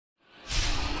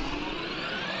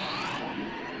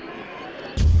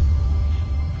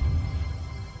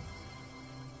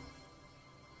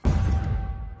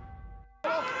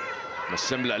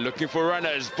Masimla looking for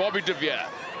runners. Bobby de Veer.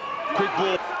 Quick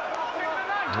ball.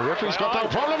 The referee's got no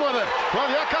problem with it. Well,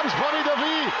 here comes Bobby de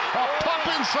Veer. A pop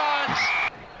inside.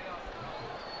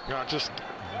 Yeah, just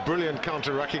brilliant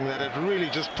counter-racking that. It really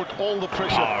just put all the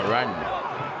pressure. Oh, run.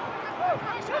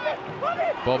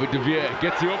 Bobby de Veer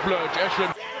gets the offload.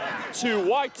 Ashland. To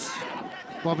White.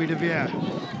 Bobby de Veer.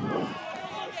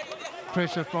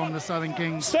 Pressure from the Southern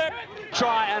Kings. Step.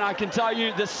 Try, and I can tell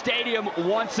you the stadium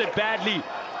wants it badly.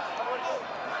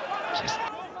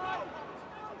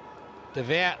 De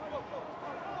Veer.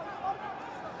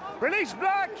 Release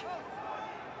Black.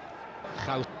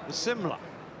 Similar.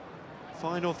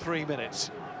 Final 3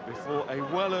 minutes before a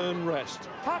well-earned rest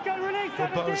for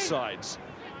both sides.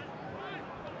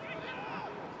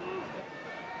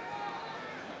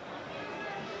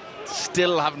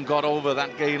 Still haven't got over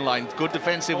that gain line. Good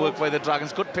defensive work by the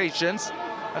Dragons, good patience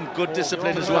and good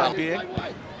discipline as well.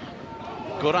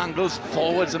 Good angles,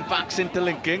 forwards and backs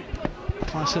interlinking.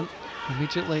 Klassen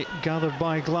immediately gathered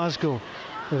by Glasgow.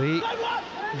 The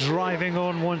driving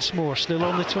on once more, still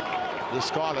on the The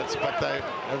Scarlets, but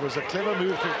it was a clever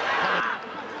move to come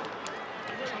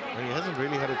in. And he hasn't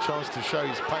really had a chance to show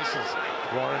his paces,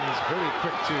 Warren. He's very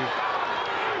quick to...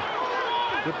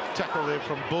 Good tackle there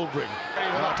from Bullbring.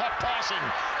 Top passing,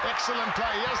 excellent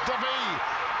play. Yes, de Veer.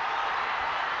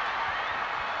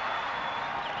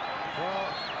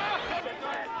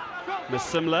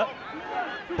 Masimla.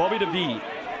 Bobby de Veer.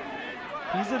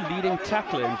 He's the leading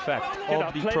tackler, in fact,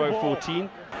 of the Pro 14.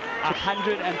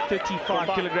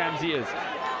 135 kilograms he is.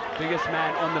 Biggest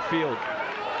man on the field.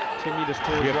 10 meters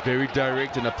tall. Yeah, very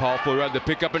direct and a powerful run. The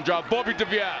pick up and drop. Bobby de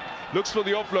Veer looks for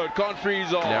the offload. Can't free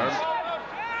his arms.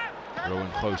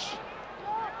 Rowan close.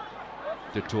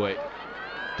 De Toy.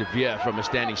 De Veer from a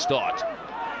standing start.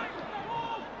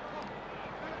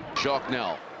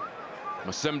 Sharknell.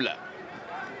 Masimla.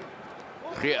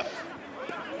 Greef.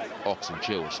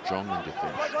 Oxenchair was strong in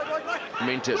defense.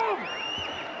 Mentis.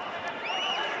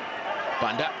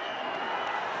 Banda.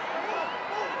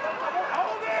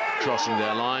 Crossing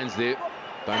their lines there.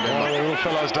 Banda. The little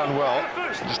fellow's done well.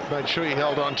 Just made sure he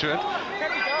held on to it.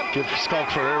 Give Schalk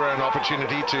Ferreira an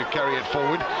opportunity to carry it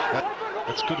forward.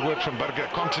 That's good work from Burger.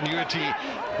 Continuity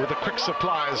with a quick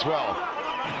supply as well.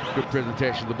 Good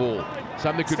presentation of the ball.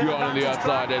 Something could be on the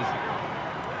outside as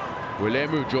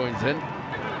Willemu joins in.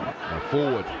 And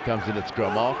forward comes in at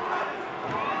scrum off.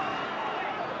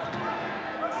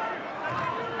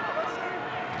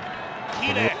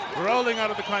 Kine rolling out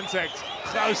of the contact.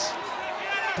 Klaus.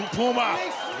 Puma.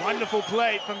 Wonderful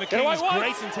play from the Kings.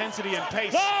 Great intensity and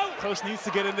pace. Klaus needs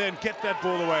to get in there and get that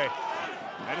ball away.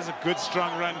 That is a good,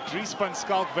 strong run. Dries van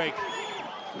Schalkwyk.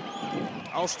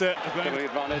 Ulster going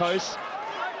to post.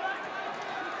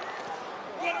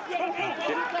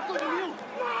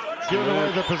 Giving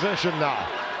away the possession now.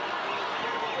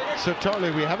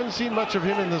 Sotole, we haven't seen much of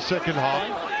him in the second half.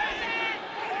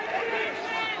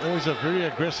 Always a very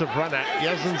aggressive runner.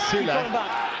 Yazan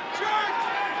Sila.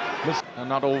 And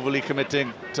not overly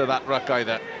committing to that ruck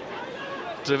either.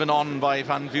 Driven on by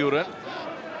Van Vuren.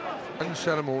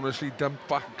 Unceremoniously dumped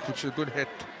back, which is a good hit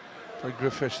by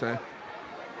Griffiths there.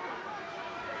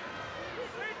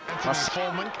 Anthony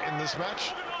Volmink in this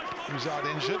match, who's out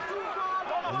injured.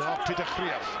 And now Peter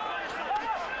Greef.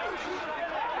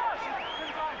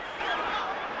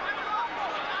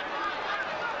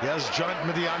 Here's Joint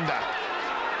Midianda.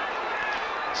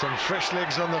 Some fresh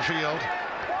legs on the field.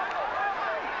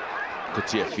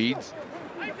 Coutier feeds.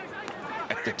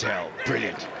 At the tail.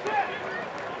 Brilliant.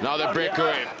 Now the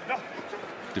breakaway.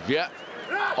 De Veer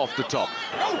off the top.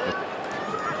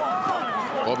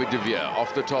 Bobby de Veer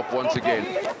off the top once again.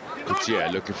 Coutier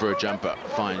looking for a jumper.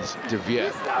 Finds de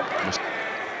Veer.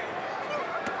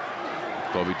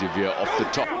 Bobby de Veer off the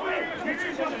top.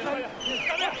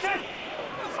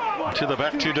 To the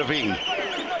back to de Veer.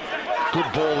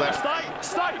 Good ball there.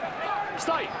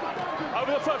 Stay.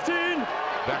 Over the 15.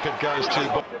 Back it goes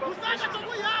to...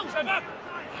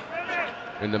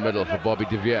 In the middle for Bobby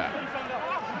de Veer.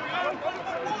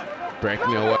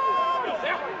 Breaking away.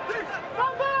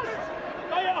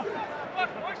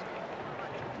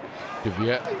 De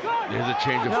Veer, there's a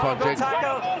change of contact.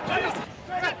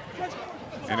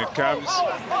 And it comes.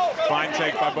 Fine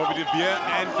take by Bobby de Veer,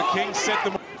 and the Kings set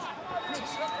them.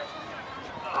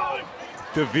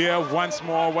 De Veer once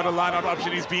more. What a line-out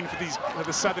option he's been for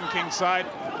the Southern Kings side.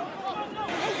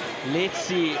 Let's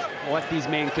see what these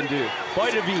men can do.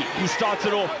 Bobby de Veer, he starts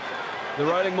it off. The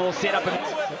rolling maul set up.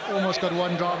 Almost got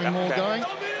one driving maul going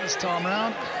this time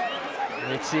around.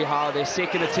 Let's see how their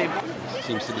second attempt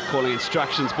seems to be calling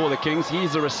instructions for the Kings.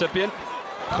 He's the recipient.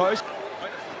 Close.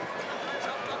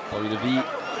 Bobby de Veer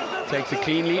takes it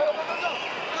cleanly.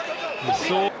 We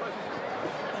saw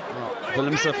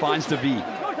Willemse finds the V.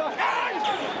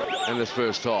 In this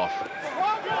first half.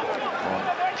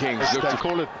 Kings They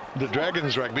call it the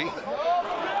Dragons rugby.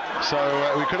 So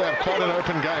we could have quite an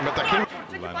open game, but the Kings...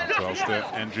 Line out to Ulster.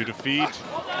 Andrew to feed.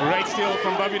 Great steal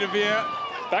from Bobby De Vere.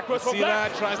 Backwards from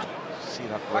Black. Tries to... See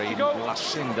that rain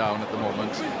lashing down at the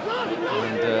moment.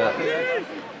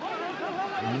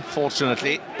 And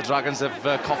unfortunately, the Dragons have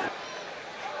coughed.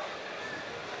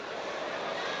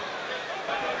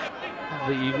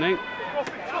 The evening.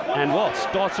 And what?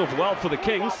 Starts off well for the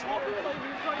Kings.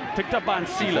 Picked up by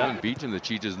Nsila. Beaten the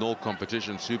Cheetahs in all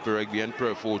competition, Super Rugby and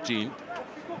Pro 14.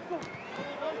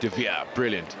 De Vere,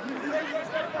 brilliant.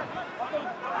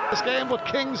 This game, but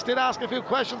Kings did ask a few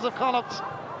questions of Connacht,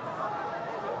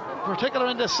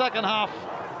 particularly in the second half.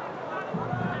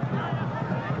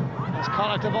 As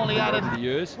Connacht have only added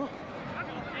years.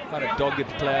 Quite a dogged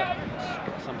player.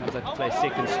 Sometimes had to play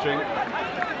second string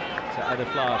to other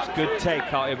flowers. Good take,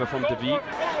 however, from De Vere.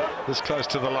 This close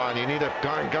to the line, you need a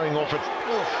guy going off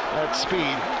at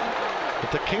speed.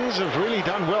 But the Kings have really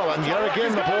done well, and yet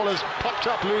again the ball has popped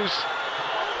up loose.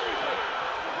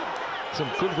 Some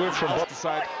good work from Bob.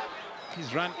 Side.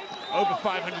 He's run over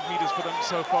 500 meters for them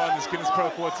so far in this Guinness Pro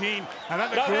 14. And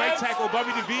that's a great tackle.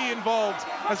 Bobby De Vere involved,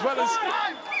 as well as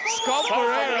Scott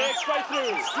Ferreira,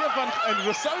 Stefan and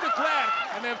Rousseau de Klerk.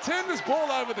 And they've turned this ball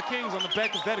over the Kings on the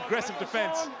back of that aggressive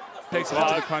defense. Takes it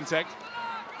out of the contact.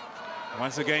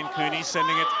 Once again, Cooney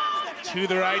sending it to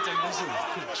the right. And this is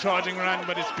a charging run,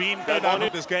 but it's been good out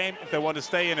of this game if they want to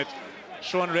stay in it.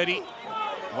 Sean Reddy,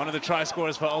 one of the try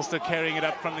scorers for Ulster, carrying it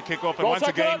up from the kickoff. And once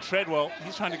again, Treadwell,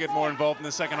 he's trying to get more involved in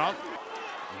the second half.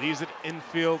 Leaves it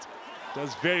infield,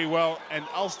 does very well. And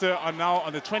Ulster are now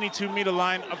on the 22-meter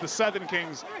line of the Southern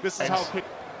Kings. This is how quick.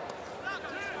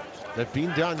 They've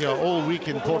been down here all week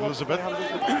in Port Elizabeth.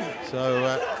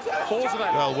 So,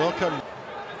 well, welcome.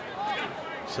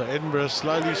 So Edinburgh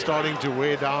slowly starting to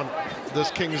wear down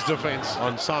this Kings defence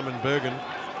on Simon Bergen.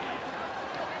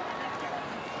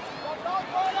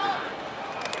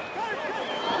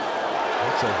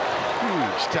 That's a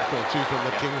huge tackle too from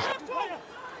the Kings.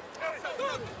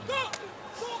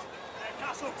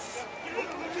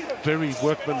 Very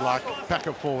workmanlike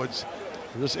packer forwards.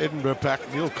 This Edinburgh pack,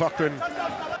 Neil Cochrane.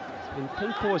 And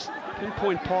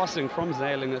pinpoint passing from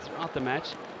Zailing throughout the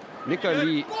match. Nico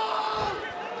Lee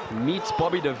meets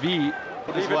Bobby De Vere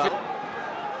as well.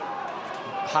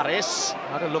 Harris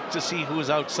had a look to see who was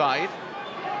outside.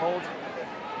 Hold.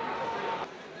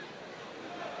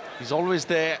 He's always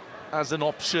there as an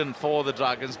option for the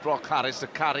Dragons. Brock Harris to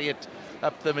carry it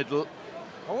up the middle.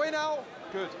 Away now.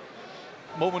 Good.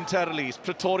 Momentarily, it's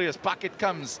Pretorius. Back it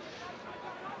comes.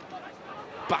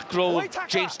 Back row,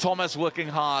 James Thomas working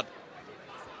hard.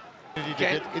 To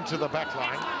get into the back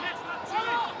line.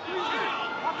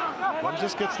 One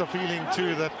just gets the feeling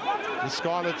too that the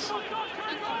Scarlets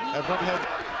have not had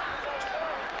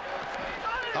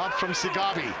out from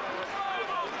Sigabi.